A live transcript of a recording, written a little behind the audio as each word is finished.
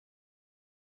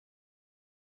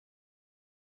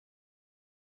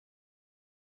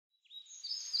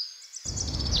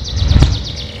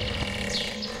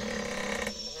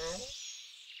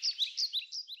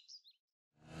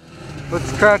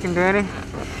What's cracking, Danny?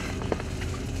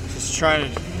 Just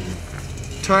trying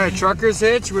a trucker's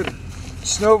hitch with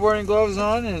snowboarding gloves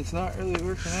on, and it's not really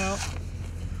working out.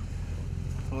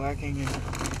 Lacking in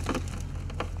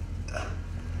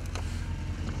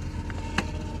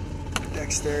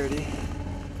dexterity.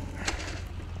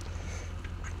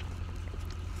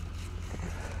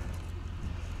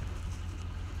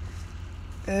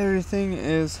 Everything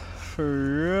is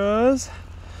froze,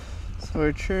 so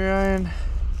we're trying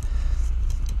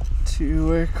to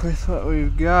work with what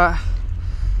we've got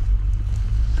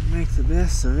and make the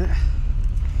best of it.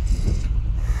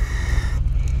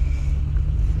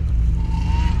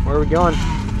 Where are we going?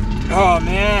 Oh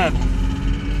man,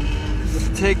 let's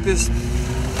take this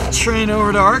train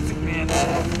over to Arctic Man.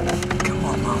 Come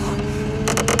on, mama.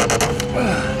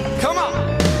 Come on.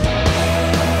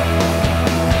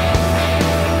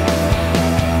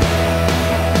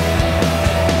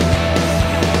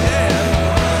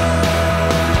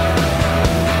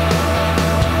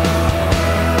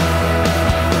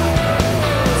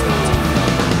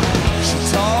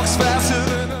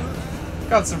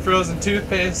 Got some frozen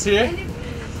toothpaste here.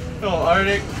 Little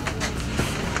Arctic.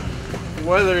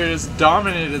 Weather has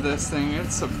dominated this thing.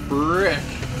 It's a brick.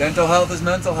 Dental health is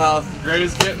mental health.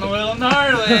 Gray's getting a little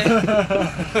gnarly.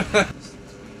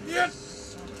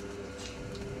 Yes.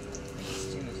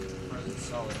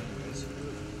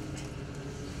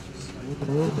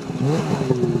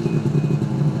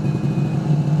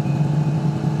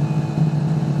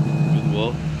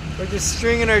 Wool. We're just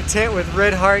stringing our tent with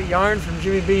Red Heart yarn from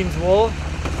Jimmy Bean's wool.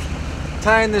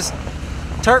 Tying this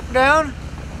tarp down.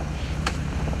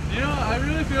 You know, I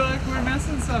really feel like we're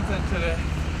missing something today.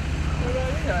 What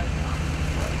about you guys?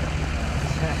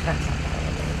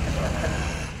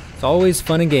 It's always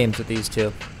fun and games with these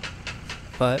two,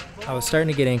 but I was starting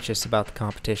to get anxious about the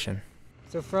competition.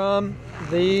 So from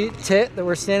the tit that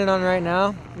we're standing on right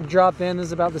now, you drop in, this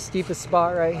is about the steepest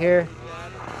spot right here.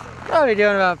 Probably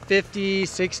doing about 50,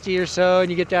 60 or so, and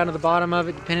you get down to the bottom of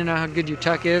it depending on how good your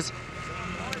tuck is.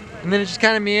 And then it just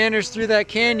kind of meanders through that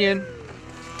canyon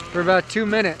for about 2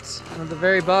 minutes. And at the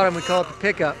very bottom we call it the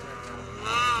pickup.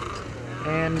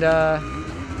 And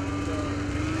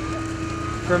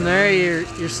from there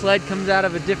your sled comes out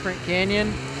of a different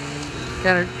canyon,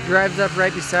 kind of drives up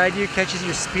right beside you, catches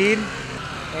your speed,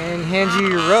 and hands you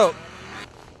your rope.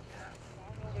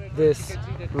 This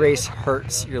race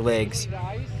hurts your legs.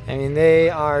 I mean, they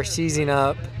are seizing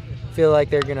up, feel like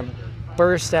they're gonna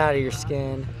burst out of your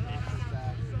skin.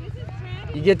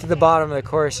 You get to the bottom of the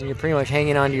course and you're pretty much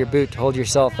hanging onto your boot to hold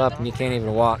yourself up and you can't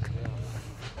even walk.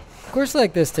 A course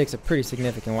like this takes a pretty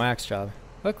significant wax job.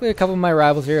 Luckily, a couple of my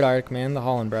rivals here at Arctic Man, the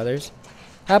Holland brothers,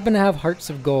 happen to have hearts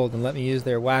of gold and let me use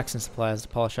their waxing supplies to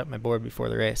polish up my board before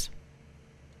the race.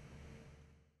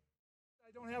 I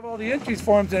don't have all the entries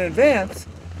forms in advance.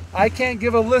 I can't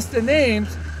give a list of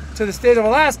names to the state of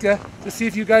Alaska to see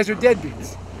if you guys are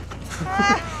deadbeats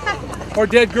or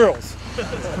dead girls.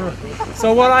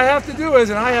 So what I have to do is,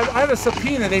 and I have a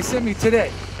subpoena they sent me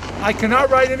today. I cannot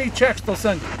write any checks till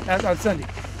Sunday, on Sunday.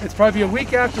 It's probably a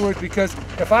week afterwards, because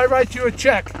if I write you a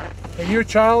check and your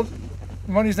child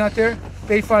money's not there,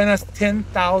 they fine us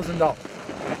 $10,000.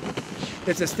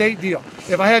 It's a state deal.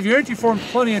 If I have your entry form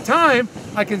plenty of time,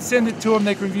 I can send it to them,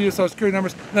 they can review the Social Security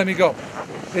numbers, let me go.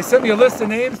 They sent me a list of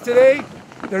names today.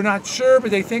 They're not sure,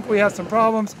 but they think we have some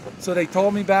problems. So they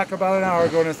told me back about an hour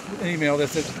ago in an email that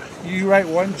said, you write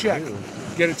one check,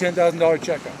 get a $10,000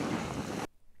 check out.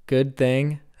 Good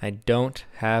thing I don't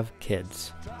have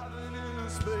kids.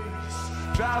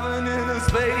 Driving in a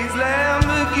space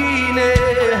Lamborghini,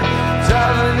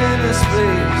 driving in a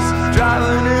space,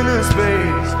 driving in a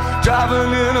space,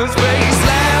 driving in a space.